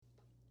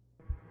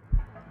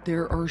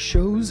There are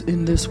shows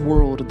in this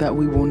world that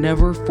we will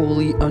never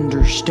fully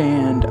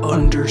understand,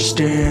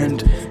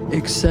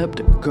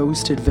 except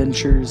Ghost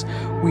Adventures.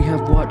 We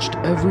have watched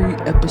every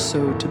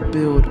episode to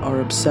build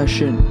our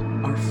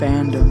obsession, our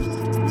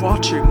fandom.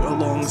 Watching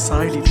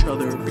alongside each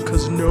other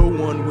because no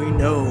one we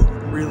know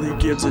really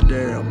gives a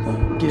damn.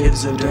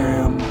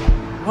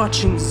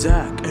 Watching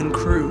Zach and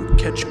crew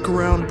catch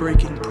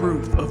groundbreaking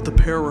proof of the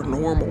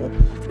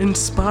paranormal,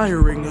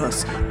 inspiring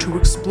us to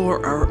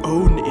explore our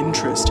own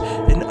interest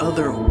in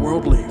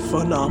otherworldly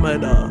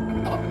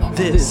phenomena.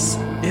 This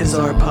is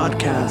our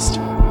podcast.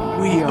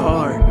 We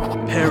are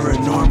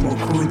Paranormal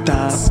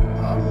Putas.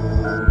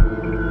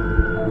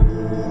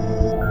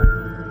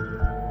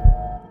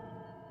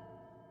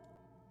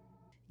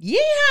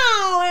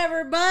 Yeehaw,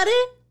 everybody!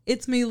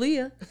 It's me,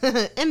 Leah.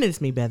 And it's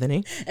me,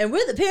 Bethany. And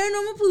we're the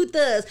Paranormal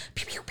Putas.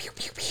 Pew, pew, pew,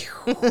 pew,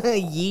 pew.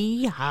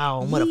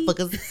 Yeehaw,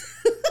 motherfuckers.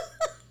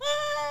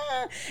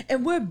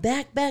 And we're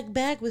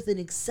back with an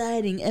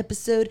exciting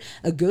episode,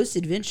 a Ghost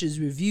Adventures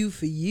review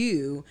for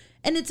you.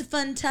 And it's a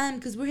fun time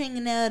because we're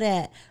hanging out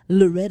at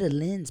Loretta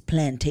Lynn's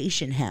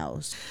Plantation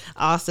house.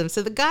 Awesome.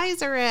 So the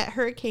guys are at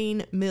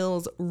Hurricane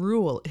Mills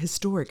Rural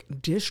Historic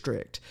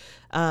District,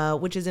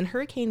 which is in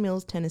Hurricane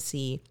Mills,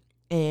 Tennessee.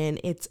 And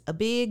it's a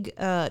big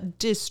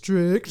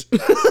district.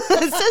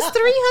 It says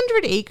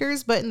 300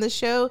 acres, but in the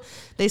show,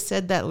 they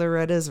said that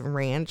Loretta's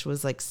ranch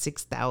was like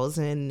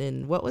 6,000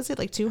 and what was it,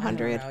 like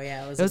 200?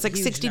 Yeah, it was like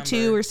 62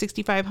 number. Or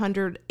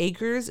 6,500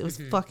 acres. It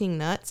was fucking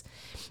nuts.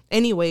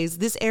 Anyways,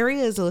 this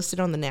area is listed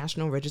on the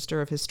National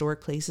Register of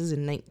Historic Places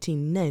in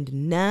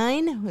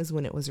 1999 was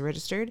when it was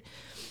registered.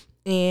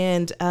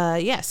 And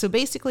so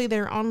basically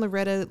they're on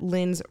Loretta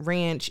Lynn's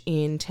ranch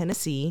in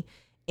Tennessee.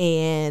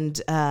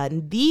 And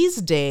these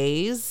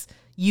days,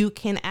 you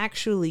can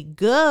actually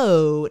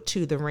go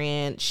to the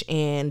ranch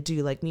and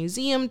do like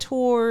museum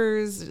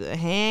tours,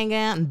 hang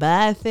out and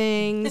buy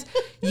things.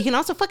 You can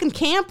also fucking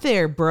camp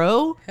there,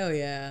 bro. Hell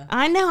yeah.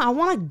 I know. I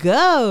want to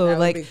go. That would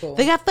like, be cool.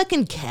 They got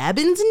fucking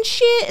cabins and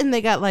shit. And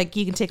they got like,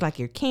 you can take like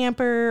your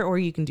camper or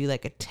you can do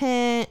like a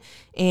tent.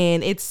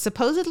 And it's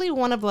supposedly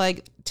one of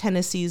like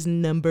Tennessee's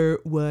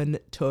 #1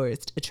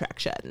 tourist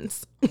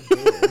attractions.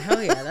 Dude,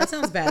 hell yeah, that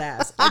sounds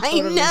badass.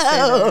 I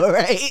know,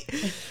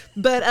 right?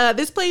 But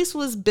this place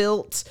was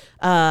built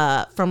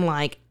from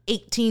like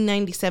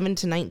 1897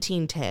 to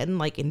 1910,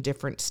 like in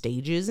different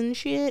stages and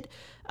shit.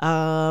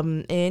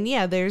 And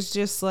yeah, there's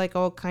just like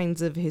all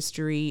kinds of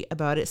history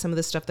about it. Some of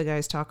the stuff the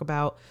guys talk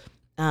about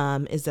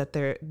is that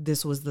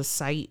this was the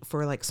site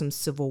for like some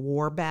Civil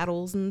War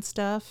battles and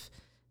stuff.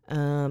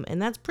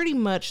 And that's pretty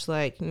much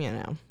like, you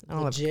know,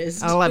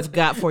 all I've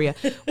got for you.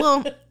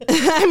 Well,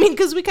 I mean,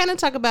 because we kind of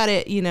talk about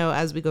it, you know,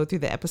 as we go through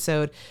the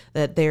episode,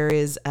 that there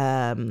is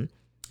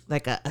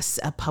like a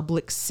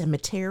public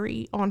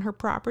cemetery on her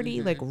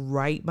property, like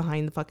right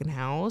behind the fucking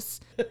house.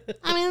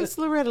 I mean, it's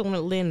Loretta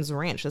Lynn's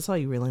ranch. That's all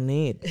you really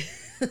need.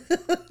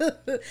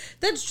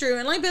 That's true.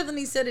 And like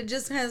Bethany said, it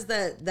just has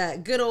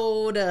that good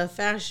old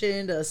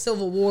fashioned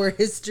Civil War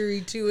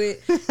history to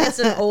it. It's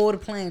an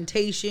old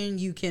plantation.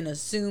 You can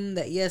assume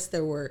that, yes,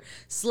 there were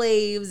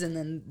slaves, and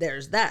then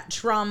there's that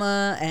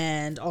trauma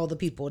and all the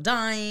people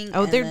dying.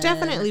 Oh, there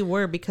definitely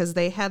were, because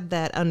they had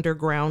that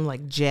underground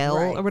like jail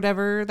or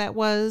whatever that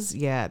was.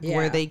 Yeah,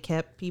 where they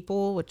kept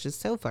people, which is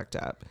so fucked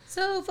up.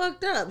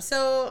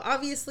 So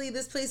obviously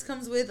this place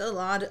comes with a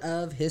lot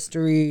of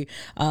history.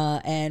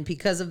 And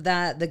because of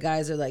that, the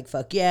guys are like,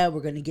 fuck yeah,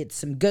 we're going to get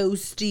some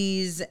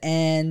ghosties.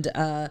 And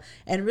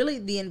really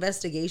the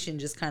investigation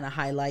just kind of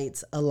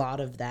highlights a lot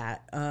of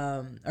that,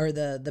 or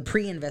the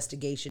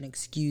pre-investigation,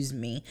 excuse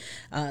me.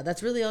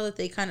 That's really all that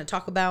they kind of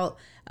talk about.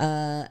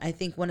 I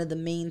think one of the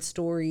main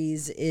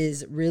stories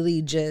is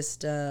really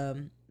just,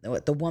 the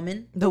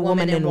woman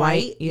in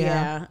white.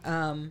 Yeah.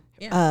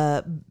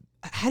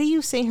 How do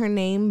you say her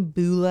name?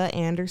 Beulah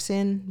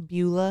Anderson?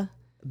 Beulah,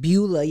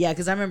 yeah,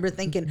 because I remember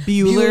thinking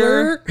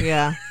Bueller.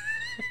 Yeah.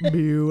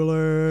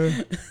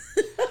 Bueller.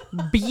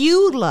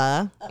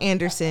 Beulah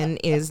Anderson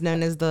is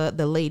known as the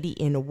lady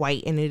in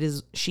white,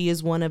 and she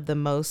is one of the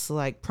most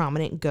like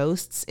prominent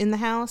ghosts in the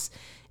house.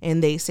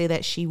 And they say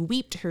that she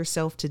wept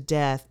herself to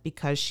death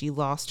because she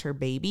lost her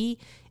baby.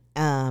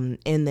 And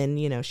then,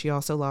 you know, she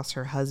also lost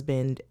her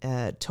husband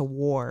to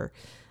war.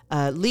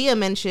 Leah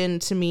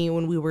mentioned to me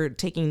when we were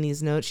taking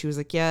these notes, she was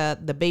like, yeah,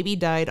 the baby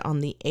died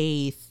on the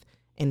 8th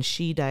and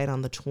she died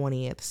on the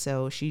 20th.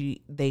 So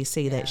they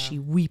say that she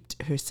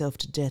wept herself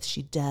to death.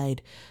 She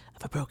died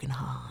of a broken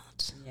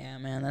heart. Yeah,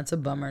 man, that's a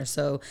bummer.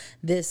 So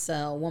this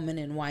woman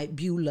in white,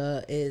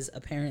 Beulah, is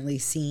apparently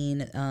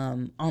seen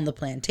on the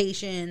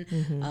plantation.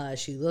 Mm-hmm.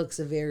 She looks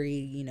very,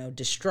 you know,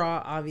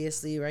 distraught,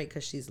 obviously, right?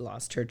 Because she's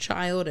lost her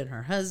child and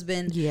her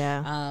husband.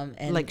 Yeah.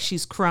 And like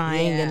she's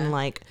crying and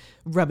like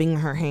rubbing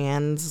her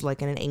hands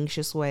like in an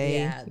anxious way.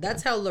 Yeah,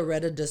 that's how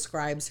Loretta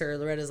describes her.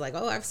 Loretta's like,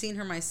 oh, I've seen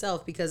her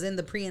myself, because in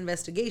the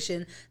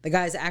pre-investigation, the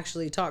guys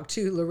actually talked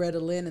to Loretta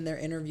Lynn and they're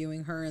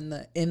interviewing her in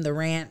the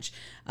ranch.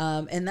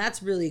 And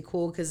that's really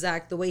cool because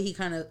Zach, the way he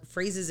kind of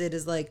phrases it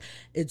is like,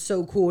 it's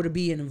so cool to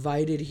be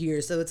invited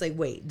here. So it's like,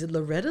 wait, did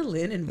Loretta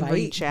Lynn invite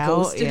Reach out?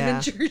 Ghost Yeah.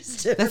 Adventures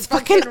to That's her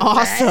fucking ranch?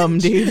 awesome,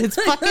 dude. It's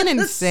fucking That's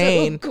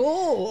insane. so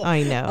cool.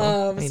 I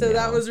know. I So know.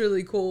 that was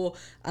really cool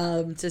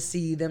to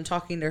see them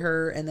talking to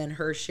her and then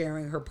her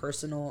sharing her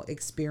personal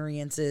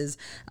experiences.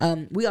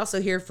 We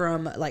also hear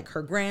from like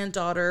her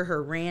granddaughter,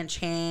 her ranch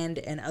hand,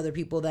 and other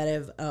people that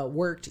have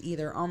worked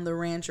either on the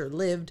ranch or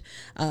lived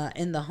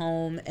in the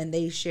home, and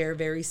they share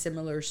very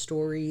similar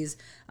stories,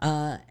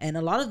 and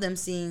a lot of them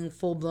seeing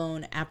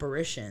full-blown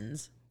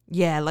apparitions.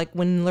 Yeah, like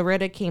when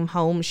Loretta came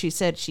home, she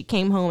said she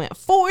came home at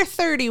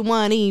 4:30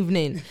 one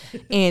evening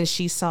and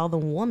she saw the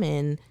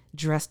woman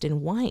dressed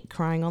in white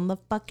crying on the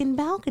fucking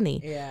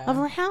balcony of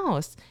her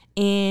house.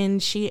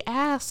 And she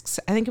asks,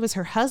 I think it was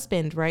her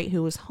husband, right,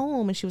 who was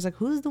home, and she was like,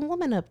 who's the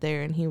woman up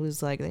there? And he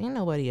was like, there ain't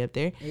nobody up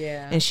there.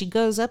 Yeah. And she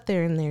goes up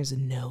there and there's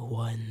no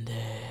one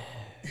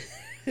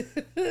there.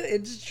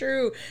 It's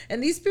true.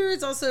 And these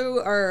spirits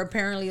also are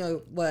apparently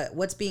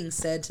what's being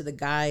said to the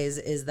guys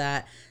is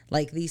that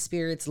like these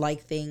spirits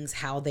like things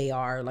how they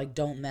are, like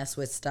don't mess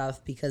with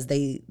stuff, because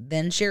they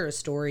then share a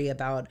story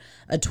about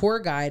a tour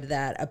guide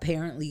that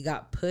apparently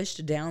got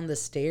pushed down the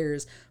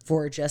stairs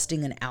for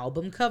adjusting an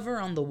album cover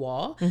on the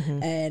wall.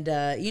 And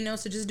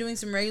so just doing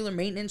some regular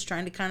maintenance,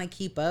 trying to kind of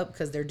keep up,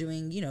 because they're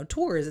doing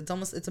tours.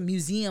 It's a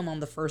museum on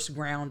the first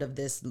ground of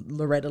this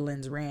Loretta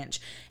Lynn's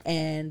ranch,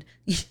 and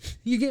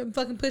you get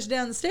fucking pushed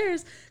down the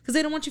stairs because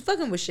they don't want you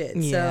fucking with shit.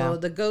 Yeah. So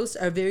the ghosts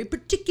are very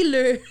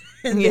particular.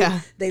 And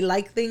they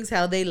like things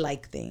how they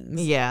like things.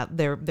 Yeah,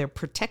 they're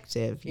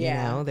protective, you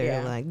know.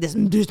 They're yeah. like, this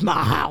is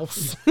my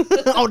house.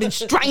 All these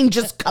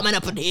strangers coming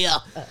up in here.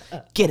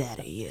 Get out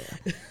of here.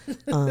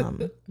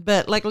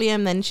 But like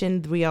Liam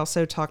mentioned, we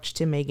also talked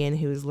to Megan,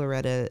 who is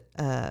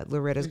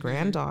Loretta's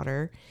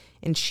granddaughter,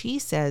 and she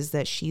says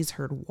that she's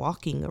heard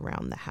walking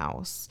around the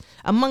house,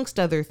 amongst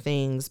other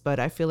things, but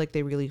I feel like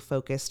they really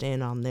focused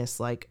in on this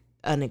like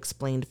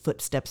unexplained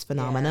footsteps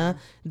phenomena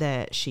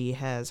that she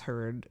has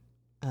heard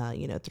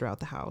throughout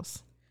the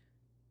house.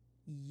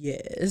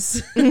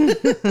 Yes.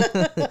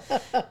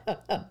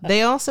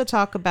 They also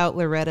talk about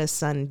Loretta's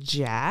son,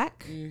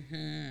 Jack,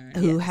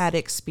 who had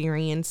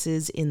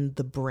experiences in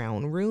the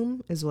brown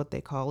room, is what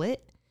they call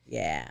it.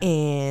 Yeah.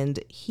 And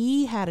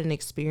he had an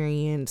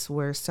experience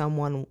where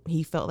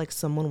he felt like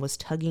someone was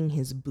tugging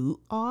his boot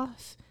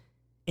off,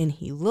 and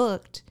he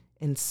looked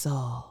and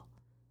saw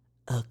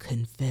a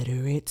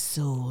Confederate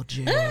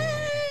soldier.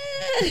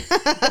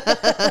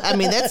 I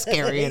mean, that's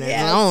scary in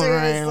its own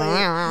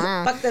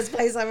right. Fuck this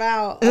place, I'm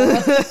out.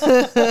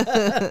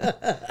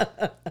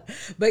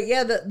 But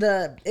yeah,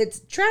 it's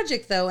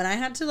tragic though, and I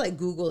had to like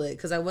Google it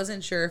because I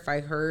wasn't sure if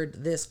I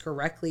heard this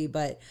correctly,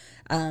 but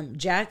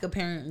Jack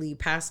apparently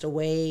passed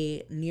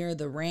away near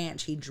the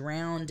ranch. He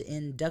drowned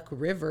in Duck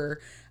River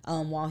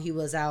while he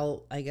was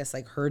out, I guess,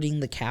 like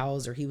herding the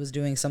cows, or he was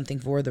doing something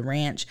for the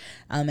ranch,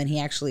 and he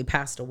actually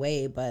passed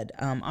away. But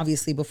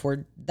obviously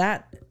before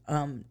that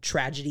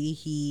tragedy,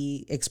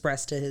 he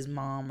expressed to his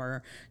mom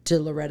or to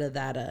Loretta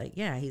that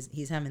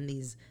he's having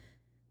these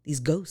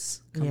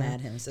ghosts come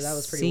at him. So that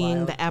was pretty seeing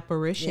wild. the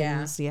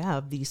apparitions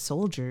of these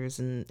soldiers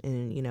and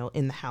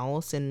in the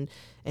house and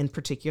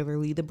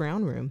particularly the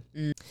brown room.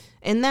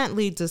 And that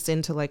leads us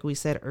into, like we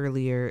said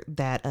earlier,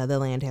 that the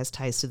land has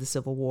ties to the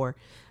Civil War.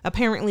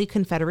 Apparently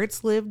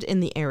Confederates lived in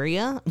the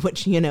area, which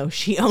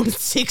she owned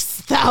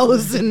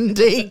 6,000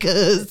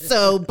 acres.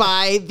 So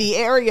by the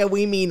area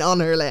we mean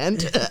on her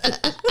land.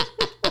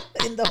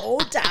 In the whole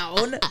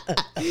town.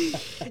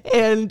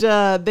 And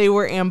they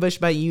were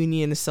ambushed by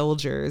Union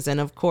soldiers.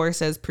 And of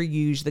course, as per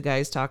usual, the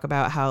guys talk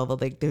about how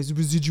like there's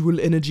residual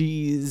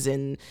energies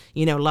and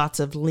lots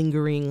of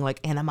lingering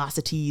like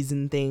animosities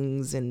and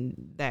things, and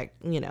that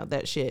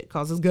that shit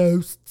causes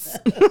ghosts.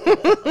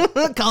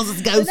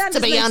 Causes ghosts to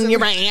be on your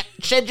ranch.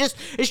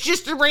 It's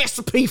just a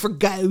recipe for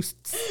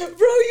ghosts. Bro,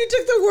 you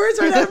took the words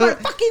right out of my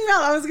fucking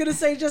mouth. I was gonna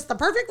say just the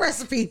perfect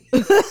recipe.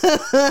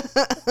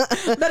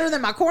 Better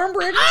than my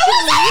cornbread.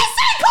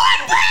 Say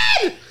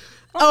cornbread!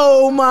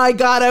 Oh my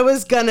god, I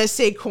was gonna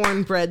say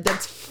cornbread.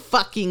 That's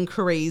fucking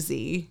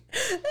crazy.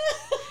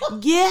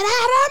 Get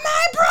out of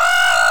my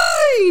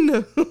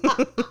brain!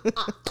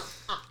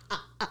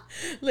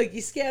 Look,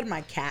 you scared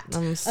my cat.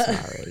 I'm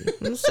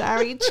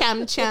sorry,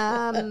 chum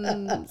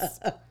chums.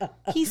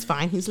 He's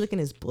fine. He's licking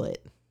his butt.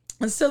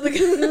 So the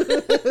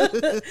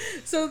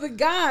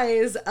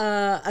guys,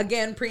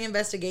 again,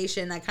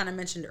 pre-investigation, I kind of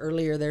mentioned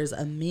earlier, there's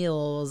a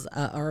mill.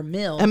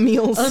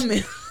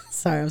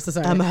 Sorry, I'm so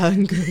sorry. I'm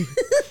hungry.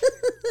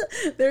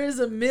 There is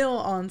a mill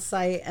on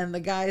site, and the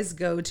guys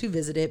go to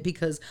visit it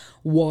because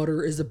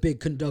water is a big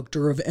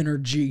conductor of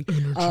energy.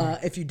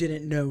 If you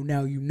didn't know,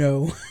 now you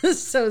know.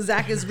 So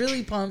Zach is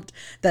really pumped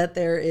that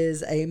there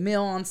is a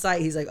mill on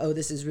site. He's like, oh,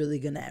 this is really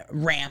going to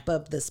ramp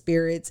up the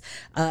spirits.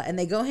 And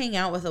they go hang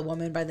out with a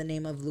woman by the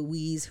name of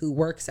Louise who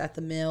works at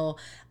the mill.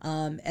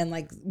 And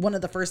like one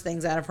of the first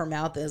things out of her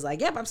mouth is like,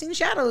 yep, I'm seeing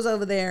shadows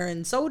over there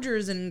and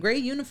soldiers in gray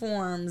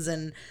uniforms.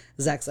 And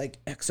Zach's like,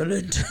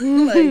 excellent.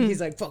 Like, he's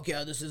like, fuck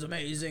yeah, this is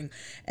amazing.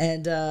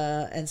 And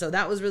so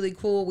that was really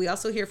cool. We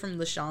also hear from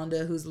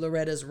LaShonda, who's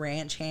Loretta's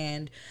ranch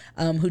hand,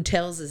 who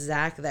tells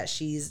Zach that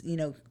she's,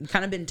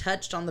 kind of been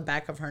touched on the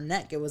back of her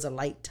neck. It was a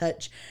light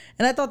touch.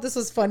 And I thought this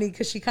was funny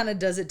because she kind of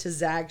does it to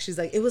Zach. She's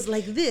like, it was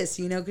like this,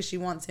 because she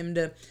wants him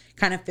to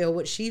kind of feel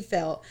what she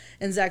felt.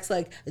 And Zach's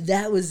like,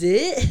 that was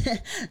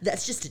it?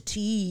 That's just a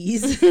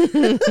tease. So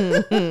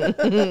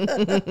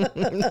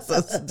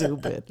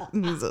stupid.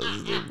 So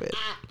stupid.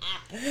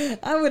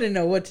 I wouldn't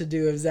know what to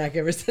do if Zach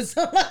ever said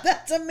something like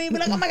that to me. Be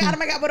like, oh my God,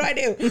 what do I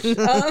do?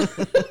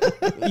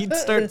 You'd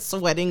start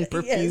sweating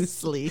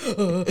profusely.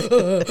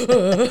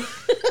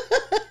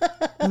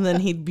 And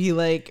then he'd be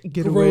like,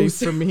 get away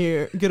from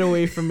here. Get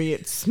away from me.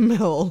 It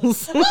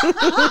smells.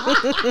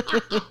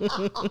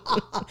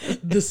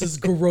 This is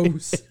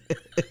gross.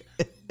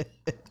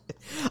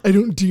 I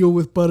don't deal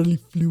with bodily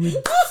fluids.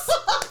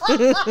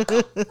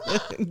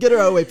 Get her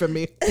away from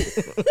me.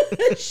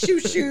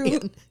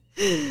 Shoo.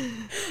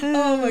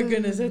 Oh my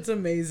goodness, that's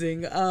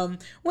amazing.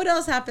 What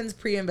else happens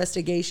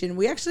pre-investigation?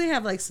 We actually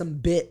have like some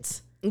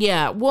bits.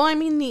 Yeah, well, I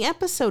mean, the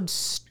episode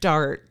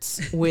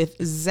starts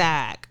with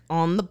Zach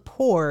on the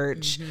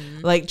porch,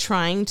 like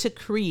trying to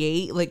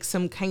create like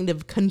some kind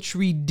of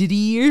country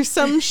ditty or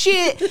some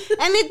shit.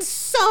 And it's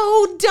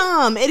so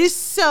dumb. It is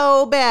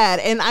so bad.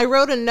 And I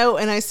wrote a note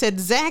and I said,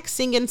 Zach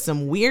singing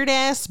some weird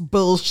ass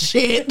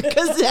bullshit,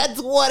 because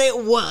that's what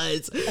it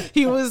was.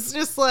 He was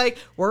just like,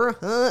 we're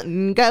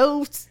hunting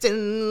ghosts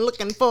and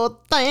looking for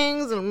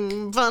things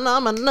and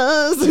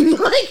phenomena. And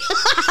like,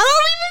 I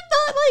don't even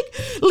thought,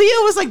 like,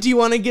 Leah was like, do you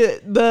want to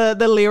get the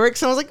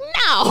lyrics? And I was like,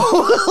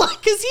 no,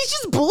 because he's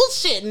just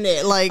bullshitting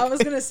it. Like, I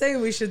was gonna say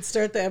we should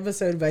start the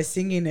episode by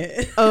singing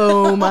it.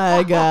 Oh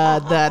my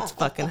God, that's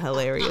fucking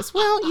hilarious.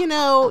 Well,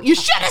 you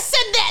should have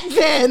said that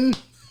then.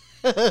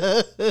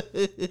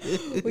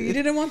 Well, you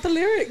didn't want the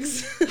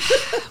lyrics.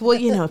 Well,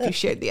 if you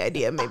shared the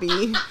idea,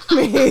 maybe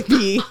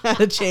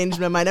I'd change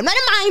my mind. I'm not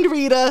a mind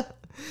reader.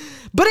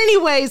 But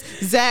anyways,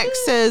 Zach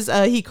says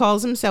he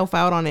calls himself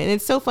out on it. And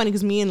it's so funny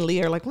because me and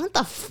Leah are like, what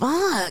the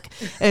fuck?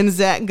 And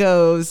Zach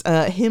goes,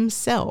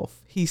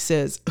 himself. He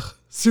says,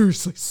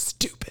 seriously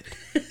stupid.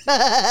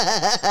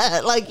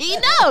 Like, he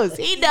knows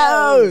it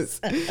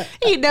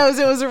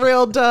was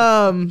real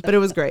dumb, but it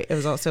was great. It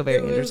was also very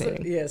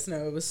entertaining.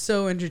 It was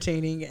so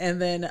entertaining. And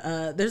then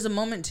there's a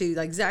moment too,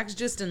 like Zach's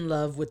just in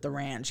love with the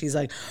ranch. He's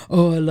like,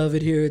 oh, I love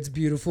it here, it's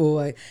beautiful,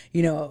 I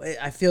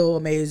feel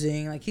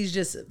amazing. Like, he's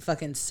just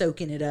fucking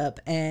soaking it up.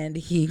 And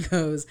he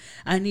goes,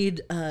 I need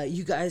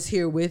you guys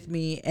here with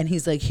me. And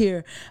he's like,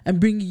 here, I'm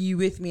bringing you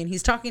with me. And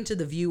he's talking to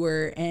the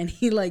viewer, and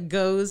he like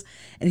goes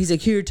and he's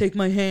like, here, take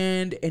my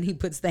hand. And he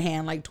puts the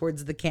hand like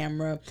towards the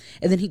camera,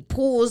 and then he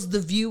pulls the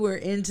viewer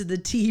into the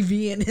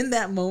TV, and in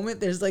that moment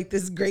there's like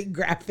this great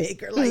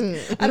graphic, or like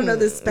I don't know,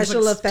 this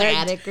special like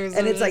effect,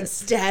 and it's like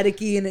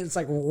staticky, and it's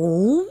like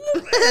and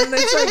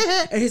it's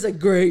like, and he's like,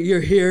 great,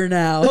 you're here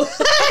now.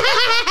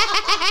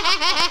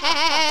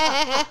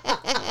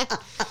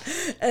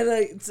 And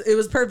it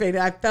was perfect.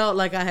 I felt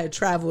like I had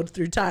traveled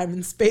through time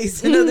and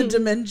space and other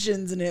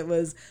dimensions, and it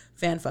was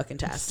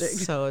fan-fucking-tastic.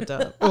 So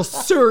dumb. Well,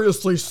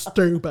 seriously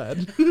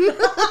stupid.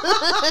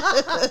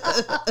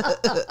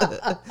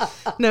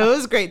 No, it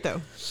was great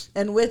though.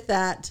 And with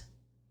that,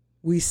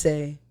 we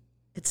say,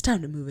 it's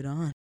time to move it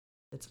on.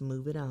 Let's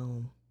move it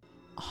on.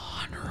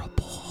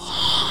 Honorable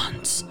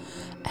haunts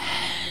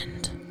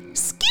and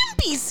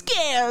Skimpy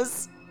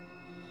scares.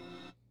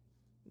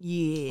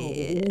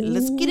 Yeah,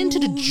 let's get into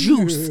the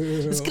juice.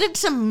 Let's get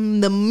into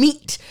the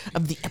meat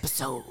of the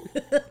episode.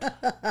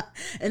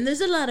 And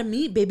there's a lot of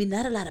meat, baby,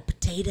 not a lot of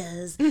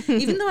potatoes.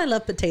 Even though I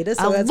love potatoes,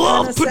 so I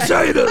love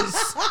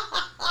potatoes.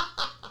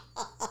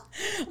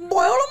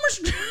 Boil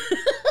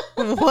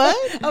them.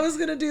 What? I was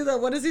gonna do the.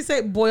 What does he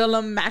say? Boil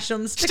them, mash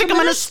them, Stick them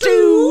in a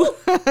stew.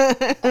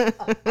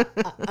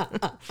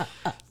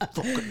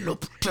 Fucking love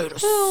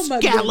potatoes. Oh my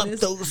Scallop goodness.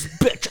 those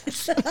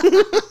bitches.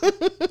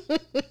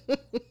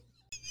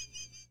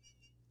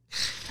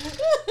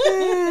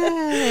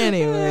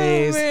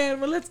 Anyways, Oh, man.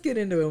 Well, let's get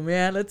into it,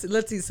 man.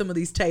 Let's eat some of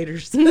these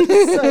taters.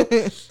 So,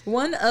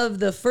 one of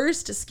the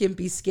first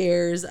skimpy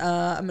scares,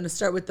 I'm going to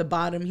start with the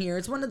bottom here.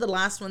 It's one of the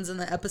last ones in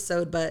the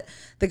episode, but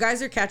the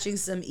guys are catching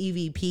some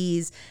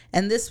EVPs,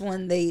 and this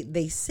one,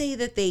 they say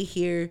that they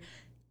hear, you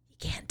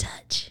can't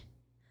touch.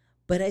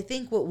 But I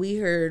think what we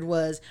heard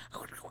was,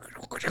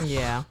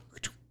 yeah.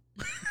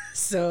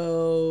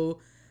 So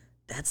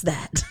that's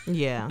that.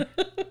 Yeah.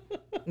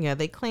 Yeah,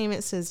 they claim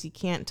it says you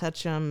can't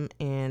touch them,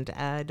 and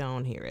I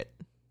don't hear it.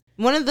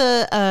 One of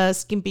the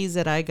skimpies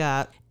that I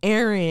got,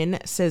 Aaron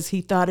says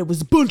he thought it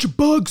was a bunch of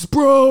bugs,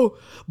 bro,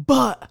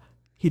 but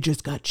he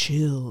just got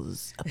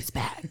chills up his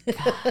back.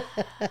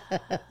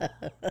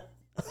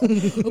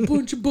 A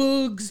bunch of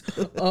bugs.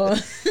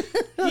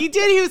 He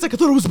did. He was like, I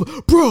thought it was,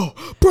 bro,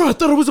 I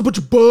thought it was a bunch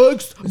of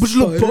bugs, a bunch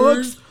of little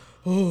bugs.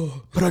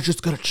 Oh, but I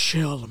just got a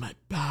chill on my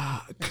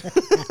back.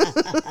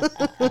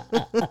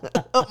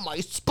 Up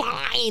my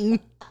spine.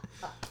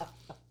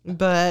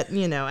 But,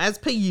 you know, as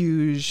per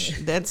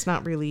usual, that's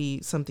not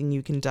really something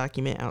you can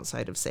document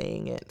outside of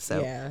saying it.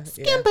 So, Yeah.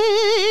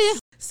 skimpy.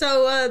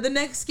 So the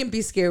next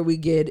skimpy scare we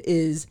get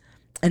is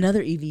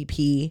another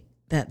EVP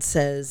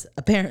that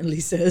apparently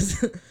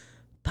says,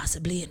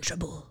 possibly in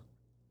trouble.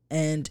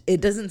 And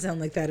it doesn't sound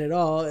like that at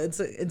all.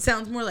 It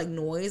sounds more like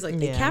noise. Like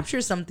they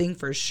capture something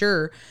for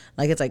sure.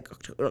 Like it's like,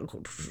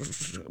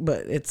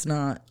 but it's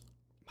not.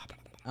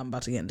 I'm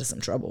about to get into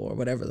some trouble or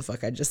whatever the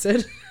fuck I just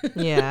said.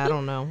 Yeah, I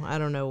don't know. I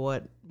don't know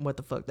what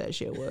the fuck that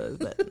shit was,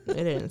 but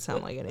it didn't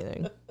sound like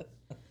anything.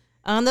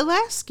 The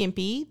last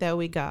skimpy that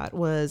we got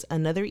was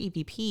another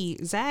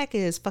EVP. Zach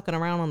is fucking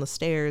around on the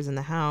stairs in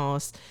the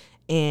house,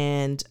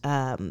 and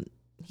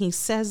he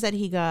says that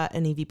he got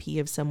an EVP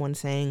of someone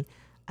saying,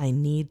 I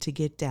need to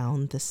get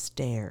down the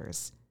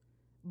stairs.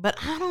 But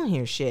I don't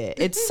hear shit.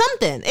 It's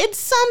something. It's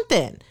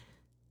something.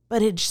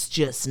 But it's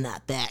just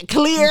not that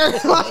clear.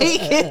 Like,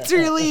 it's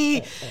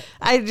really,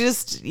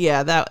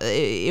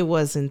 it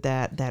wasn't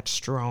that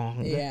strong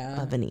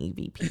of an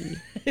EVP.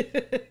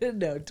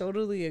 No,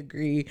 totally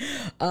agree.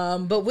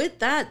 But with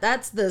that,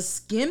 that's the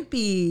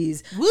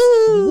skimpies. Woo!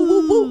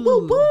 Woo, woo,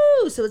 woo,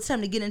 woo. So it's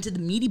time to get into the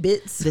meaty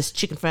bits. This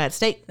chicken fried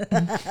steak.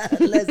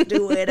 Let's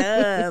do it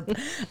up.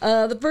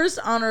 The first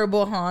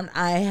honorable haunt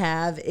I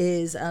have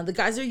is the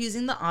guys are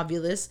using the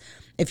ovulus.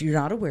 If you're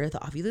not aware, the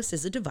ovulus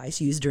is a device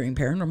used during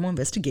paranormal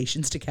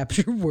investigations to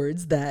capture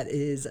words that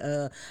is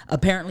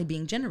apparently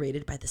being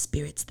generated by the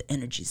spirits, the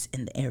energies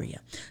in the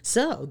area.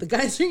 So the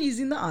guys are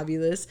using the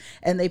ovulus,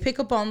 and they pick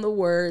up on the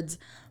words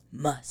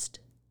must.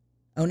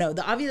 Oh no,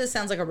 the ovulus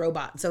sounds like a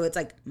robot, so it's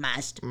like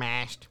must,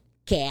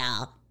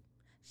 kill,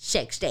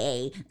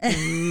 60.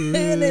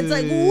 And it's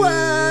like,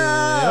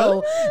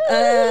 whoa.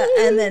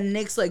 And then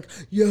Nick's like,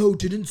 yo,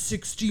 didn't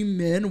 60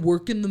 men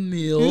work in the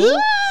mill?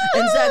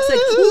 And Zach's like,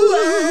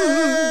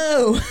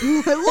 whoa.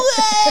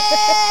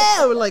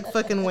 Whoa. Like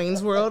fucking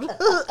Wayne's World.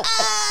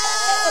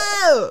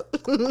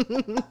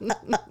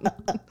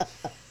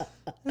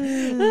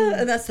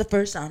 And that's the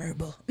first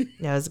honorable.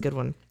 Yeah, that's a good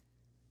one.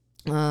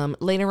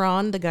 Later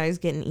on, the guys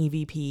get an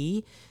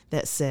EVP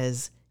that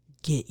says,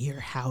 get your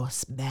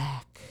house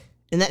back.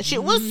 And that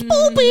shit was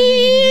spooky.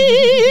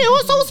 It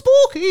was so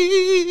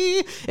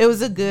spooky. It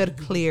was a good,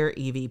 clear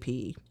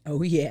EVP.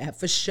 Oh, yeah,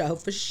 for sure,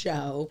 for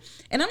sure.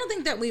 And I don't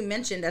think that we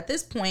mentioned at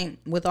this point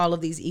with all of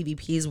these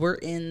EVPs, we're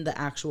in the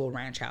actual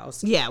ranch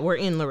house. Yeah, we're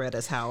in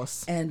Loretta's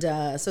house. And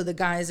so the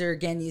guys are,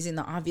 again, using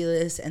the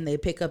ovulus, and they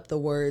pick up the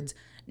words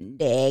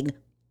dig,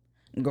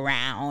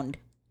 ground,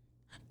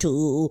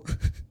 to,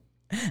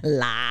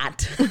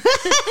 lot.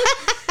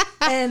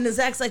 And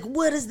Zach's like,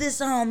 what does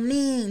this all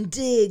mean?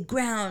 Dig,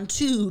 ground,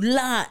 2,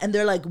 lot. And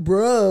they're like,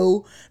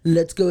 bro,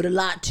 let's go to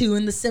lot 2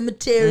 in the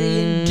cemetery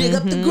and dig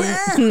up the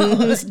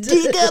ground.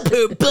 Dig up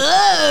her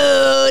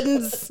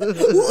bones.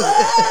 Whoa!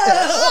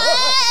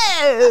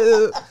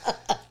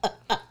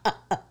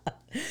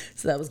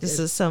 So that was good. This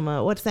is some,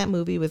 what's that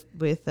movie with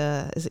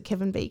is it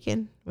Kevin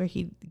Bacon? Where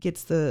he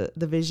gets the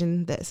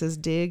vision that says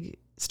dig?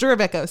 Stir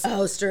of Echoes.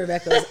 Oh, Stir of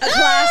Echoes. A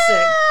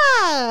classic.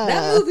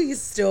 That movie is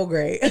still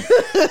great.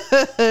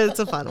 It's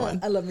a fun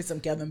one. I love me some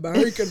Kevin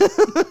Bacon.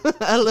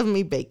 I love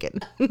me bacon.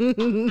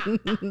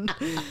 The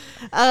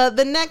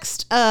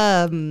next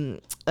honorable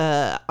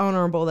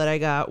that I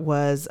got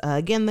was,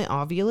 again, the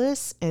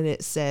ovulus, and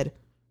it said,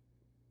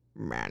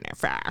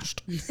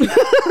 manifest.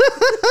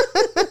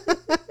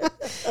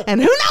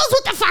 And who knows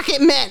what the fuck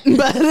it meant,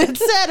 but it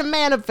said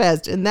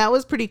manifest, and that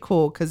was pretty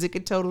cool because it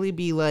could totally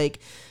be like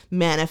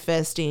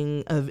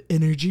manifesting of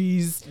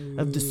energies,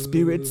 of the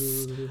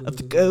spirits, of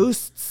the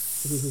ghosts.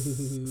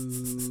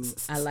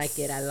 I like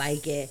it. I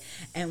like it.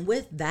 And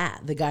with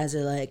that, the guys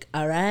are like,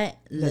 all right,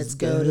 let's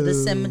go to the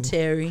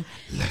cemetery.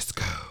 Let's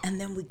go.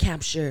 And then we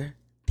capture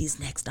these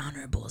next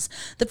honorables.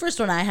 The first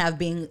one I have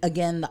being,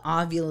 again, the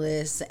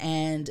ovulus,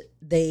 and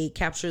they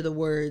capture the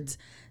words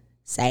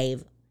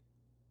save,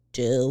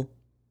 do,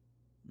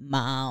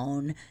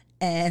 moan.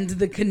 And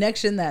the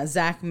connection that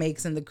Zach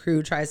makes and the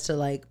crew tries to,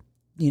 like,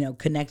 you know,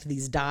 connect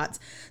these dots.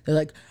 They're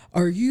like,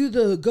 are you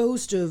the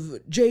ghost of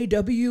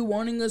JW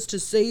wanting us to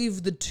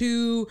save the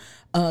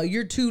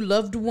your two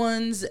loved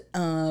ones,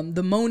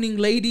 the moaning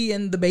lady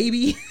and the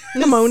baby?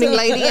 The moaning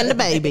lady and the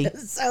baby.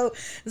 So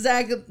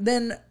Zach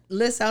then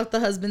lists out the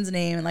husband's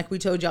name, and like we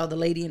told y'all, the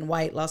lady in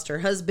white lost her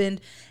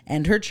husband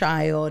and her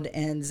child,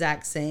 and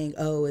Zach saying,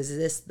 oh, is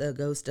this the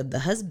ghost of the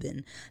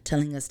husband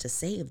telling us to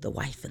save the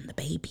wife and the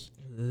baby?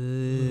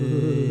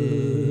 Ooh.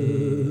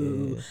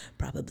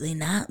 Probably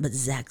not, but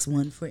Zach's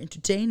one for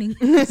entertaining.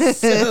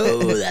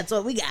 So that's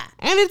what we got.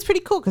 And it's pretty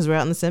cool because we're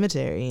out in the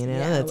cemetery, you know.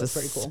 Yeah, that's a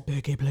pretty cool.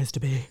 spooky place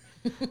to be.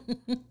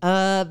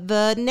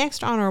 The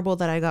next honorable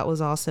that I got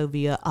was also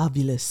via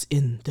ovulus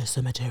in the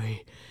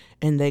cemetery,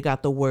 and they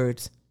got the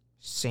words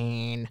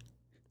seen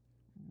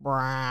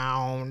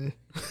brown.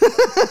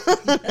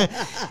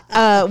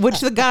 Which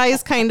the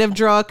guys kind of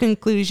draw a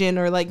conclusion,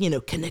 or like, you know,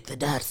 connect the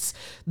dots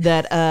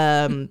that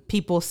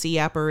people see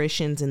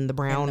apparitions in the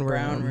brown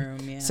room.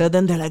 Yeah. So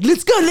then they're like,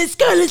 let's go. And Let's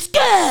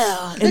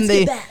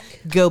get back.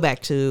 go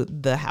back to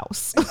the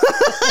house.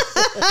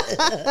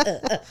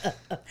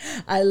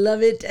 I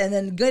love it. And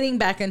then getting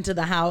back into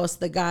the house,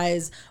 the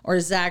guys, or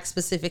Zach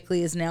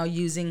specifically, is now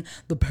using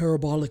the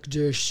parabolic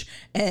dish,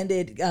 and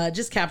it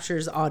just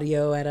captures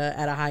audio at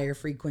a higher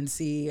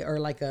frequency, or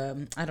like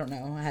I don't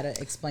know how to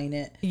explain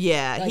it.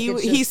 Yeah, like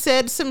he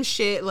said some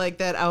shit like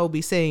that I will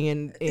be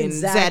saying in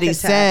Zach Zaddy attacks,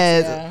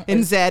 says, yeah. in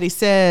Zaddy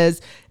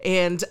says,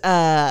 and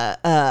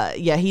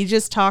yeah, he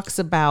just talks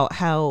about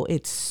how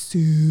it's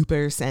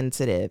super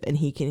sensitive and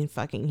he can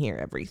fucking hear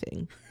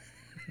everything.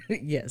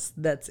 Yes,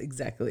 that's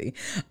exactly.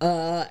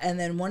 And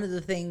then one of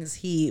the things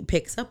he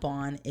picks up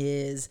on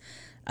is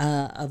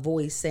a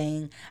voice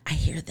saying, I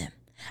hear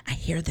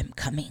them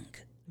coming.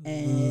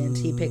 And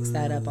he picks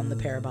that up on the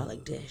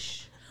parabolic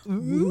dish.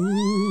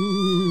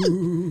 Ooh.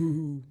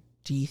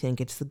 Do you think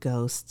it's the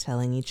ghosts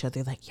telling each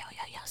other like, yo,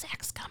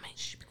 Zach's coming?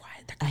 Shh, be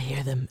quiet. I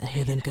hear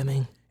them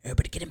coming.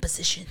 Everybody get in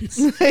positions.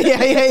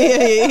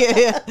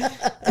 yeah.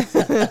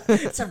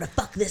 It's time to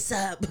fuck this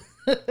up.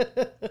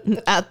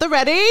 At the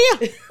ready.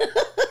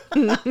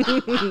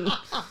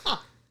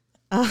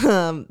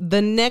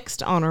 The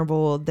next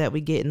honorable that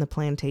we get in the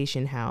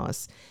plantation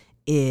house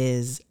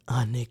is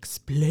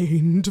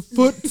unexplained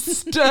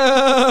footsteps,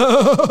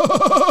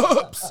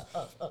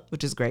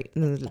 which is great.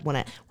 When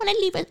I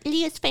leave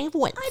Leah's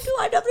favorite, I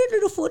love the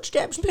little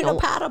footsteps, pitter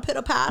patter.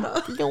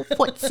 little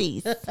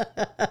footsies,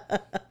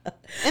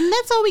 and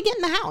that's all we get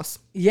in the house.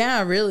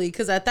 Yeah, really,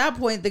 because at that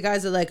point the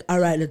guys are like, all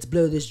right, let's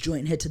blow this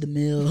joint and head to the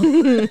mill.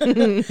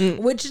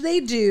 Which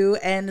they do,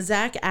 and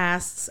Zach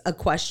asks a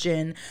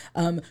question,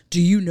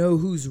 do you know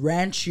whose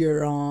ranch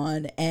you're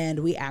on?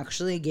 And we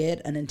actually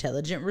get an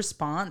intelligent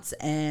response,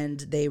 and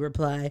they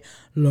reply,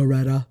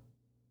 Loretta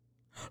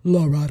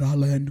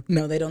Lynn.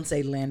 No, they don't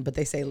say Lynn, but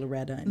they say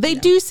Loretta. They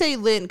do say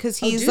Lynn, because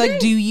he's like, they?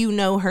 do you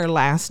know her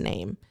last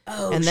name?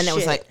 Oh, and then it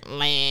was shit. like,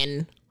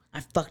 Lynn. I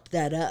fucked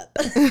that up.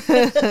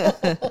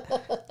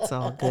 It's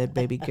all good,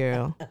 baby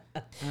girl.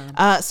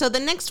 So the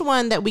next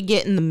one that we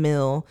get in the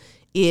mill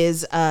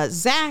is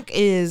Zach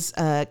is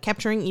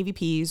capturing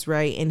EVPs,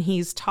 right? And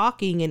he's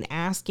talking and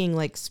asking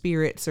like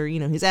spirits, or,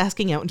 he's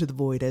asking out into the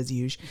void as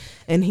usual.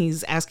 And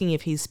he's asking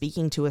if he's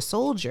speaking to a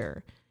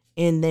soldier.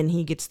 And then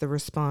he gets the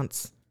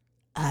response,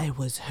 I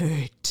was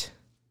hurt.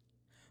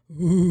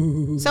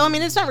 Ooh. So, I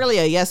mean, it's not really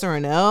a yes or a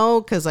no,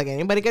 because like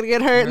anybody could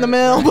get hurt in the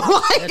mill.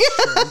 Right.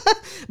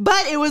 But,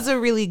 but it was a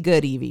really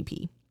good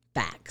EVP.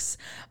 Facts.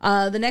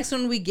 The next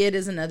one we get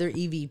is another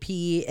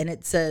EVP, and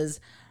it says,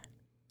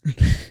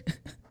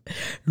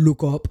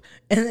 look up.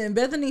 And then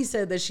Bethany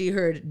said that she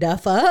heard the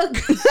fuck.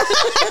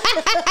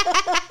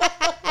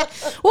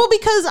 Well,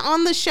 because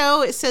on the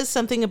show it says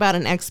something about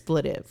an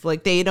expletive.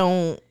 Like they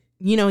don't,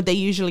 they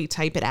usually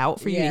type it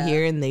out for you to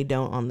hear, and they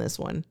don't on this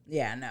one.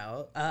 Yeah,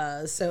 no.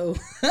 So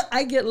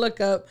I get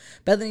look up.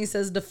 Bethany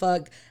says the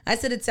fuck. I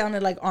said it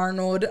sounded like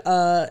Arnold.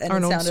 And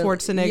Arnold it sounded,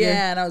 Schwarzenegger.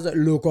 Yeah, and I was like,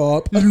 Look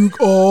up.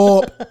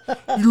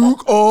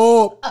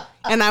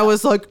 And I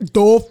was like,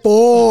 the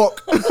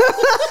fuck.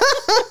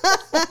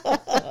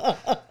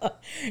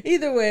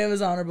 Either way, it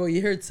was honorable.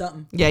 You heard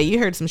something. Yeah, you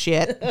heard some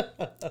shit.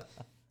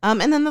 And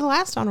then the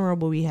last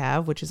honorable we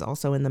have, which is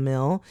also in the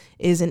mill,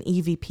 is an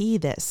EVP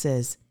that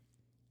says,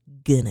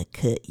 gonna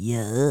cut you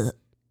up.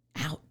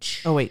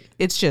 Ouch. Oh, wait.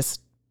 It's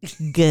just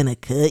gonna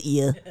cut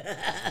you.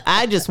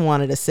 I just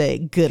wanted to say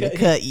gonna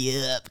cut you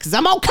up because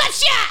I'm gonna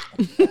cut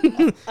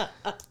you.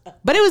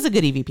 But it was a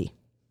good EVP.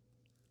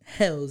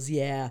 Hells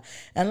yeah.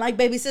 And like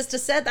baby sister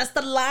said, that's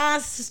the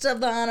last of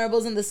the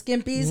honorables and the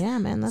skimpies. Yeah,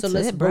 man, that's so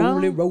let's it, bro.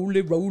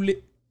 roll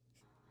it.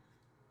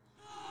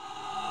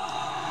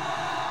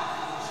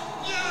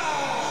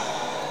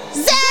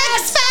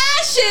 Zach's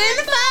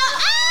fashion for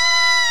us.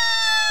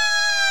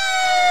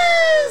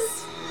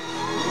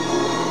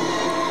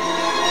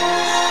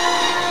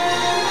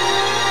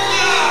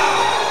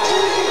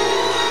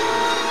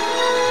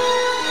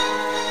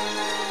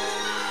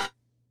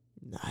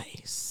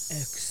 Nice.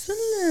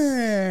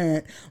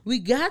 Excellent. We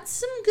got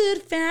some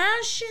good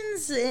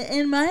fashions,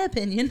 in my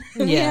opinion.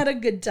 We Yeah. had a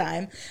good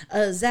time.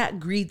 Zach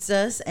greets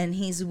us, and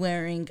he's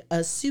wearing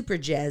a super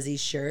jazzy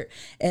shirt.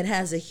 It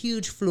has a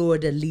huge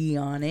fleur-de-lis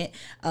on it.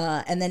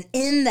 And then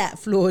in that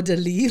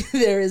fleur-de-lis,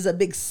 there is a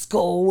big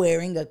skull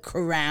wearing a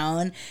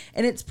crown.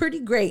 And it's pretty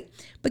great.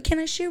 But can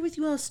I share with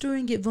you all a story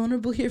and get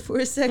vulnerable here for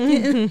a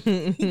second?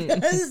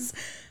 Because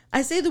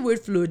I say the word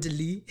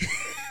fleur-de-lis,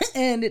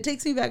 and it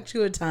takes me back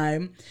to a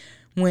time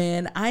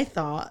when I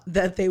thought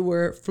that they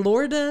were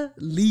Florida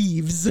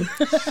leaves. You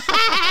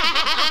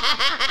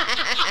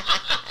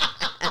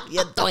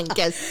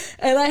doinkus.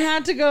 And I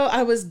had to go,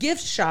 I was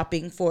gift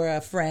shopping for a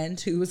friend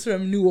who was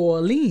from New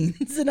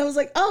Orleans. And I was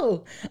like,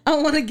 oh,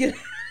 I want to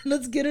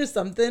let's get her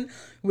something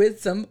with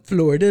some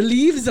Florida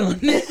leaves on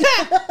it.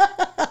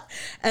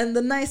 And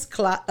the nice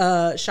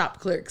shop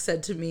clerk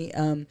said to me,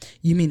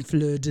 you mean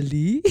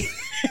fleur-de-lis?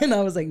 And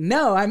I was like,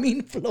 no, I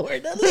mean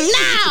Florida-lis.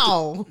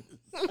 No!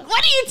 What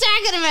are you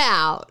talking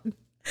about?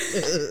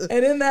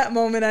 And in that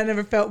moment, I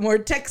never felt more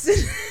Texan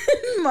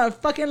in my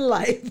fucking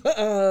life.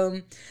 No,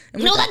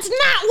 that's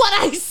not what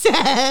I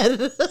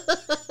said.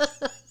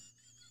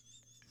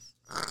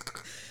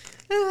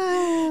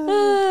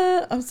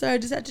 I'm sorry, I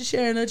just had to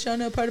share and let y'all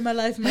know part of my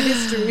life and my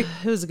history.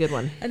 It was a good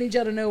one. I need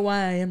y'all to know why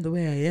I am the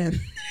way I am.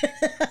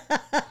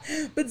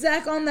 But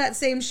Zach, on that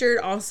same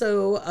shirt,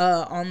 also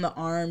on the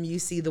arm, you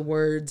see the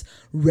words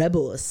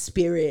 "Rebel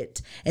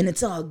Spirit," and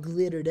it's all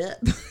glittered up.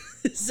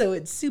 So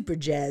it's super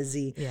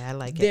jazzy. Yeah, I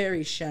like it.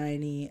 Very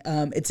shiny.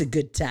 It's a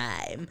good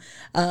time.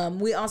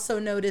 We also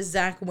noticed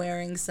Zach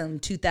wearing some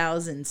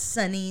 2000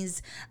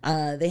 sunnies.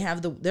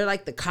 They're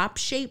like the cop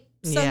shape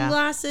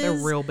sunglasses. Yeah,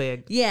 they're real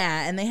big.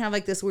 Yeah, and they have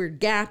like this weird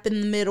gap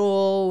in the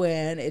middle,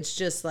 and it's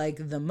just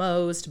like the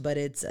most. But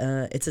it's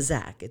a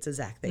Zach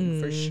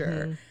thing for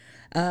sure.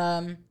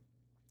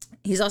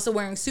 He's also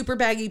wearing super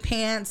baggy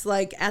pants.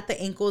 Like at the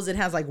ankles, it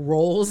has like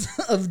rolls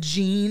of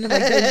jean. Like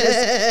there's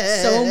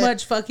just so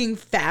much fucking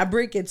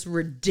fabric. It's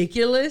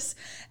ridiculous.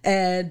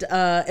 And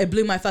it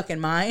blew my fucking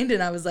mind.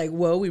 And I was like,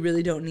 whoa, we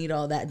really don't need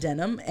all that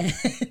denim.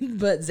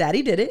 But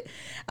Zaddy did it.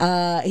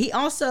 He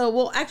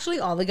also,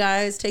 actually all the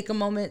guys take a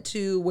moment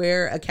to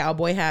wear a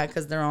cowboy hat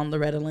because they're on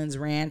Loretta Lynn's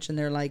ranch and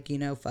they're like,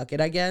 fuck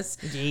it, I guess.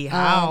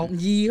 Yeehaw.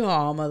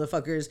 Yeehaw,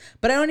 motherfuckers.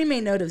 But I only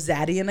made note of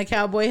Zaddy in a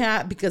cowboy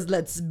hat because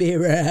let's be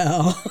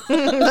real.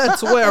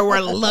 That's where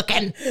we're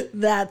looking.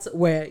 That's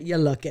where you're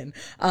looking.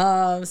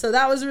 So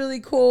that was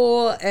really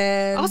cool.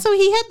 And also,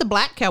 he had the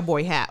black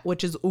cowboy hat,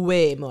 which is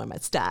way more my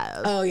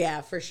style. Oh yeah,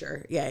 for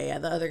sure. Yeah.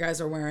 The other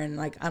guys are wearing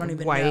like I don't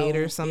even know. White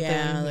or something.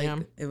 Yeah,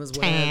 it was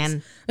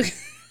tan.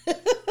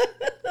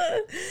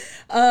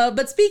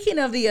 But speaking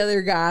of the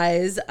other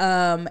guys,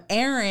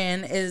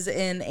 Aaron is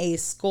in a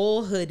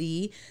skull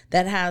hoodie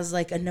that has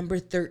like a number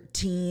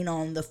 13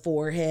 on the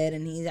forehead,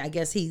 and I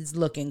guess he's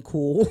looking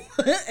cool.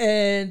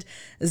 And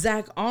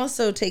Zach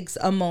also takes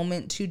a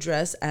moment to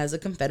dress as a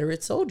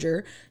Confederate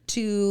soldier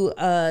to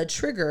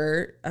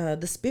trigger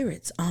the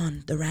spirits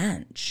on the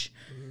ranch.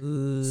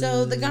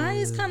 So the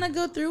guys kind of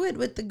go through it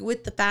with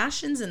the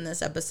fashions in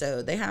this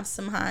episode. They have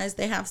some highs,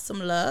 they have some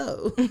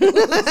lows.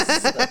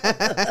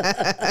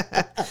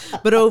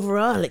 But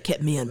overall, it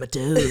kept me on my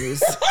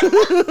toes.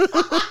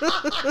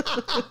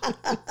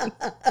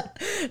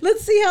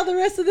 Let's see how the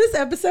rest of this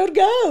episode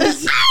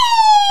goes.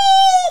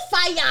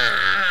 Fire!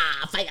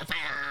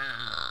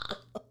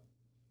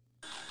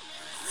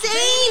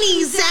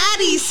 Zany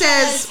Zaddy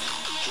says,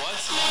 What?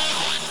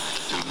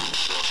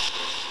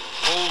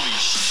 Holy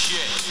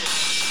shit.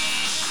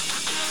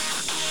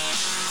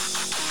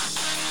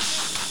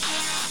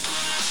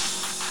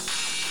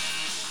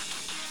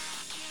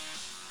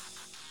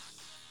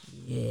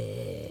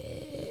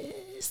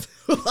 yes.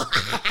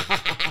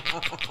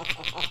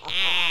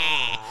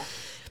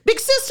 Big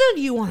sister,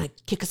 do you want to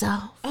kick us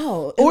off?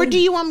 Oh, Or do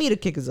you want me to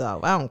kick us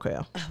off? I don't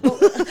care. now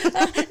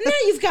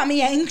you've got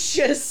me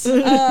anxious.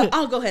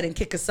 I'll go ahead and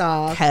kick us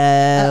off.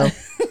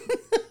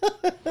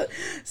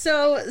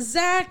 So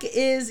Zach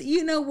is,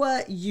 you know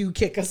what? You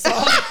kick us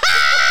off.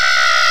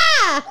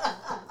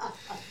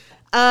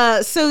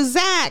 So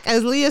Zach,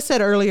 as Leah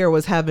said earlier,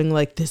 was having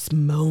like this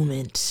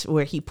moment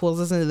where he pulls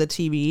us into the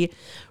TV.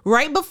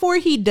 Right before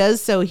he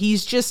does so,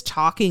 he's just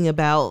talking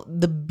about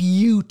the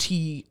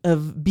beauty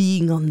of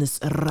being on this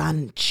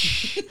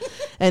ranch.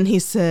 And he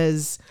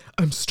says,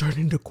 I'm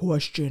starting to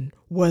question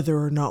whether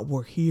or not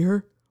we're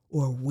here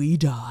or we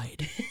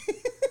died.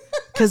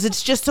 Because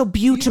it's just so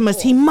beautiful.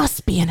 He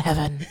must be in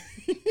heaven.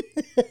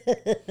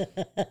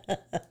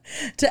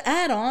 To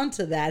add on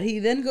to that, he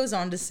then goes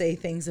on to say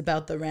things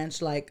about the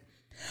ranch like,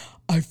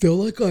 I feel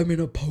like I'm in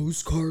a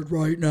postcard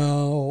right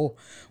now.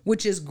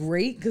 which is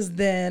great because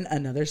then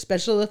another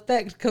special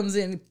effect comes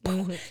in,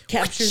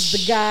 captures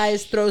the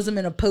guys, throws them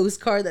in a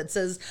postcard that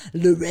says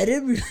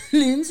Loretta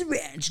Lynn's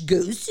Ranch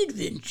Ghost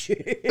Adventure.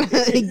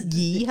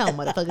 Yeehaw,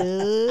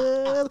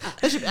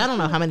 motherfucker. I don't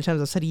know how many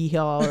times I've said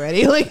yeehaw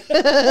already. Like,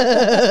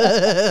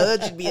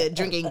 that should be a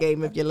drinking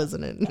game if you're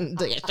listening.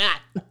 Take a shot.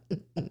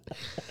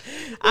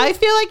 I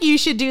feel like you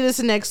should do this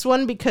next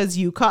one because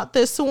you caught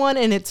this one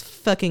and it's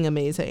fucking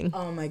amazing.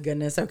 Oh my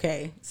goodness.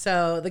 Okay.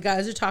 So the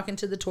guys are talking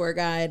to the tour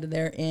guide.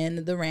 They're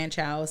in the ranch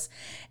house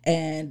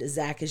and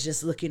Zach is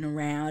just looking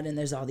around and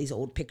there's all these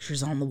old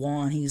pictures on the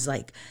wall and he's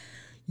like,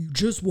 you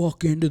just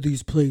walk into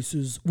these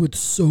places with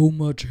so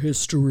much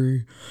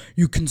history.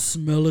 You can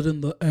smell it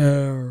in the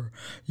air.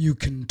 You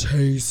can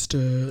taste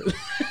it.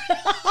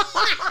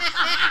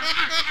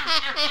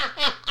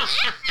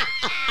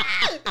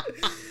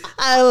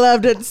 I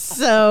loved it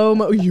so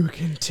much. You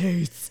can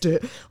taste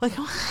it. Like,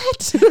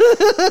 what?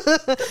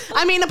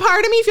 I mean, a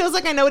part of me feels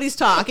like I know what he's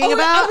talking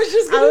about. I was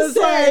just going to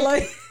say,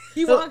 like,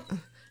 you walk...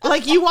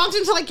 Like you walked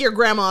into like your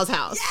grandma's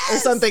house or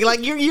something.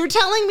 Like you're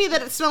telling me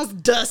that it smells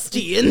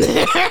dusty in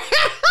there.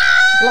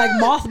 Like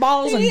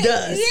mothballs and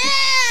dust. Yeah.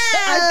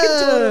 I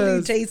can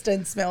totally taste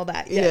and smell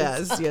that.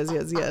 Yes.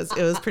 It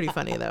was pretty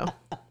funny though.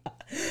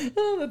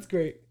 Oh, that's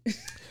great.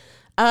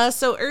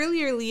 So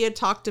earlier Leah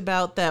talked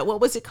about that, what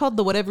was it called?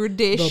 The whatever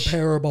dish. The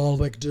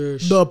parabolic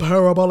dish. The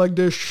parabolic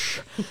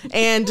dish.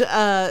 And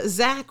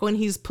Zach, when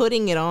he's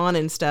putting it on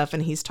and stuff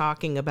and he's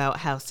talking about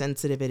how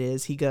sensitive it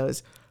is, he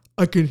goes,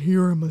 I can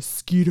hear a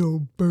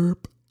mosquito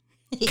burp.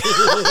 because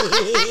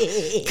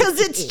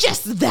it's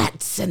just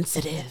that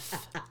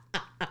sensitive.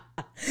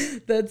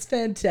 That's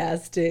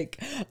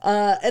fantastic.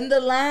 And the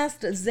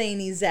last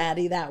zany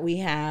zaddy that we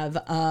have,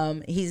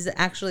 he's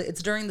actually,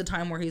 it's during the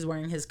time where he's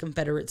wearing his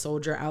Confederate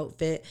soldier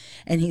outfit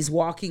and he's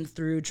walking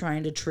through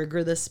trying to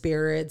trigger the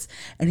spirits.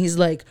 And he's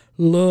like,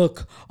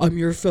 Look, I'm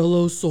your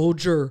fellow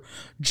soldier.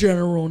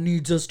 General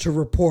needs us to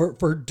report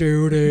for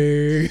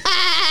duty.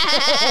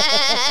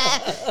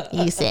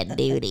 You said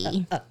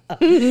duty. and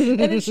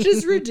it's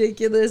just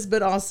ridiculous,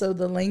 but also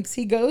the lengths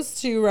he goes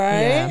to,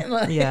 right?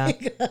 Yeah.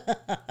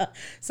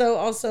 So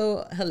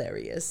also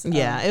hilarious.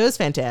 Yeah, it was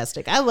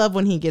fantastic. I love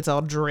when he gets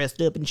all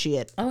dressed up and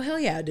shit. Oh, hell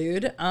yeah,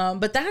 dude.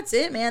 But that's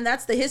it, man.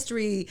 That's the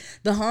history,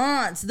 the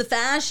haunts, the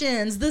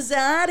fashions, the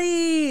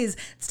zaddies.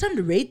 It's time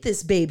to rate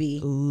this baby.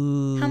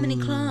 Ooh. How many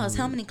claws?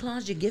 How many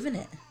claws you giving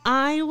it?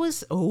 I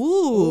was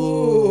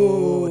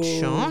chom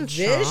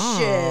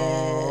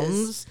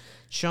vicious.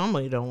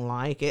 Chomley don't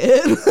like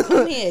it.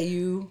 Come here,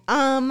 you.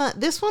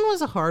 This one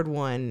was a hard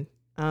one.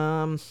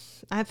 I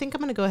think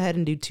I'm gonna go ahead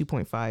and do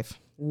 2.5.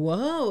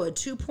 Whoa, a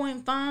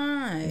 2.5.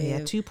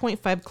 Yeah, 2.5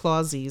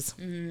 clawsies.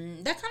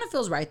 That kind of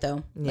feels right,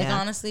 though. Like, Yeah.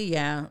 honestly,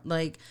 yeah.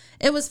 Like,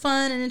 it was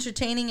fun and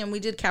entertaining, and we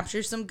did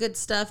capture some good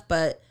stuff,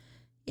 but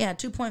yeah,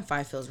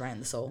 2.5 feels right in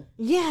the soul.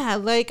 Yeah,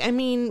 like, I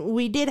mean,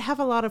 we did have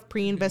a lot of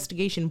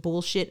pre-investigation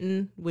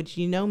bullshitting, which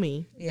you know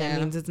me. Yeah. That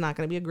means it's not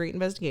going to be a great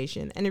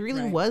investigation. And it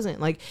really Right. wasn't.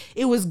 Like,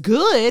 it was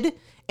good.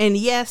 And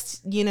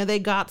yes, you know, they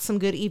got some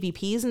good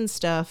EVPs and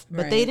stuff,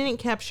 but they Right. didn't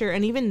capture,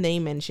 and even they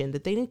mentioned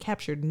that they didn't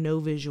capture no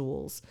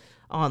visuals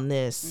on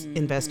this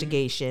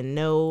investigation.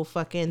 No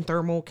fucking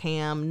thermal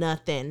cam,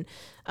 nothing.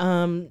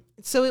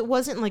 So it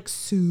wasn't like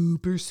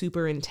super,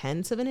 super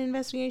intense of an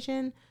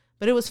investigation.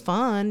 But it was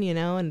fun, you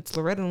know, and it's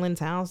Loretta Lynn's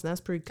house. That's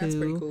pretty cool. That's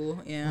pretty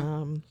cool,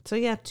 yeah. So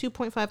yeah,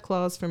 2.5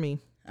 claws for me.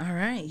 All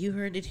right, you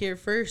heard it here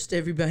first,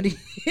 everybody.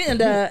 and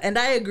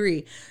I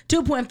agree.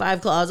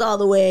 2.5 claws all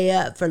the way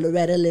up for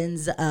Loretta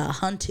Lynn's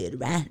haunted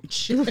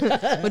ranch.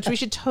 Which we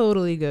should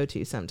totally go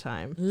to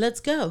sometime.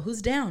 Let's go.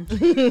 Who's down?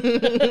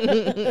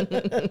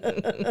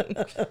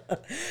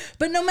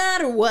 But no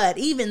matter what,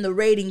 even the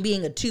rating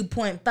being a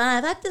 2.5,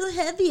 I feel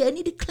heavy. I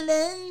need to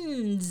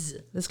cleanse.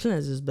 Let's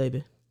cleanse this,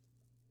 baby.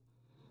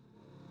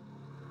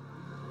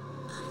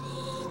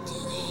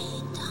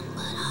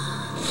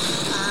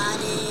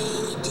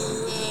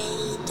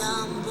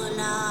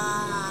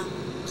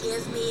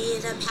 Give me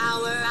the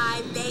power,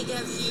 I beg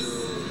of you.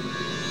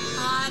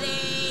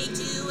 Hare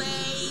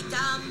Due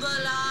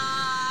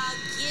Dumbledore.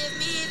 Give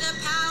me the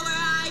power,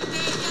 I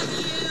beg of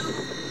you.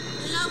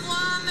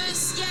 L'envoi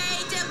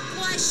Mercier de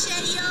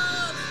Boischelio.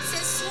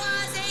 Ce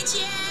soir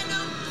Etienne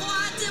au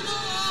bois de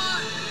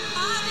mort.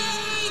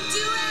 Hare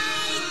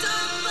Due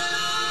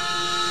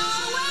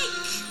Dumbledore.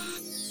 Wake!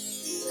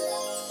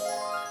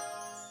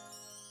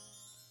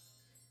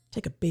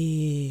 Take a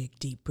big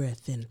deep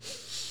breath in.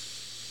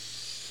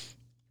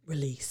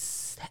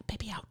 Release that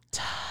baby out.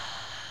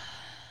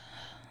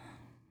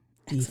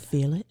 Do you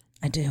feel it?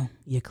 I do.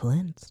 You're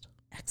cleansed.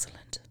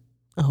 Excellent.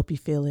 I hope you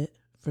feel it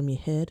from your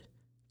head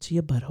to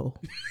your butthole.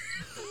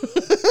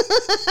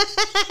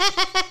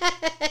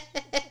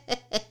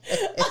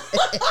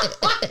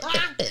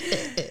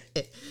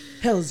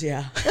 Hells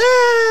yeah.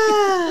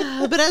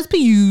 But as per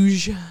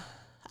usual,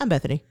 I'm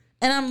Bethany.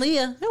 And I'm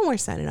Leah. And we're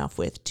signing off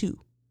with 2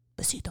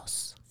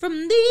 besitos.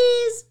 From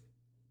these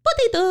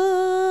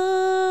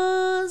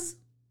potitos.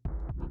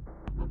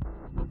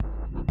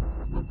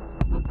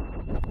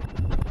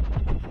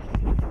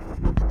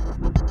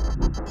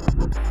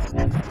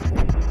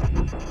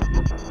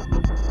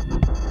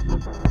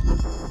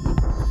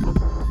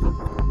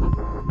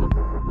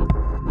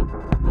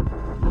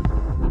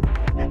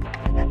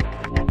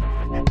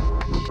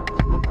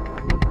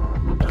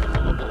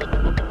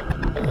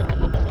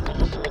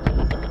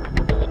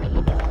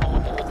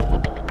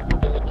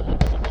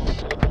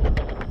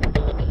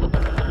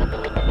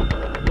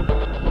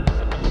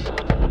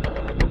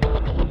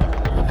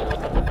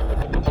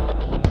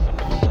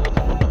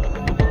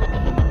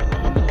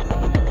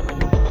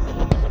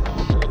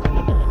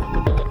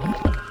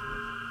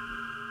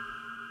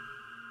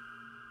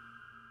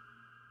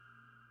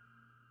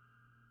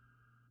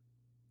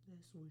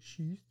 That's what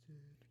she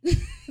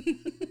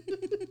said.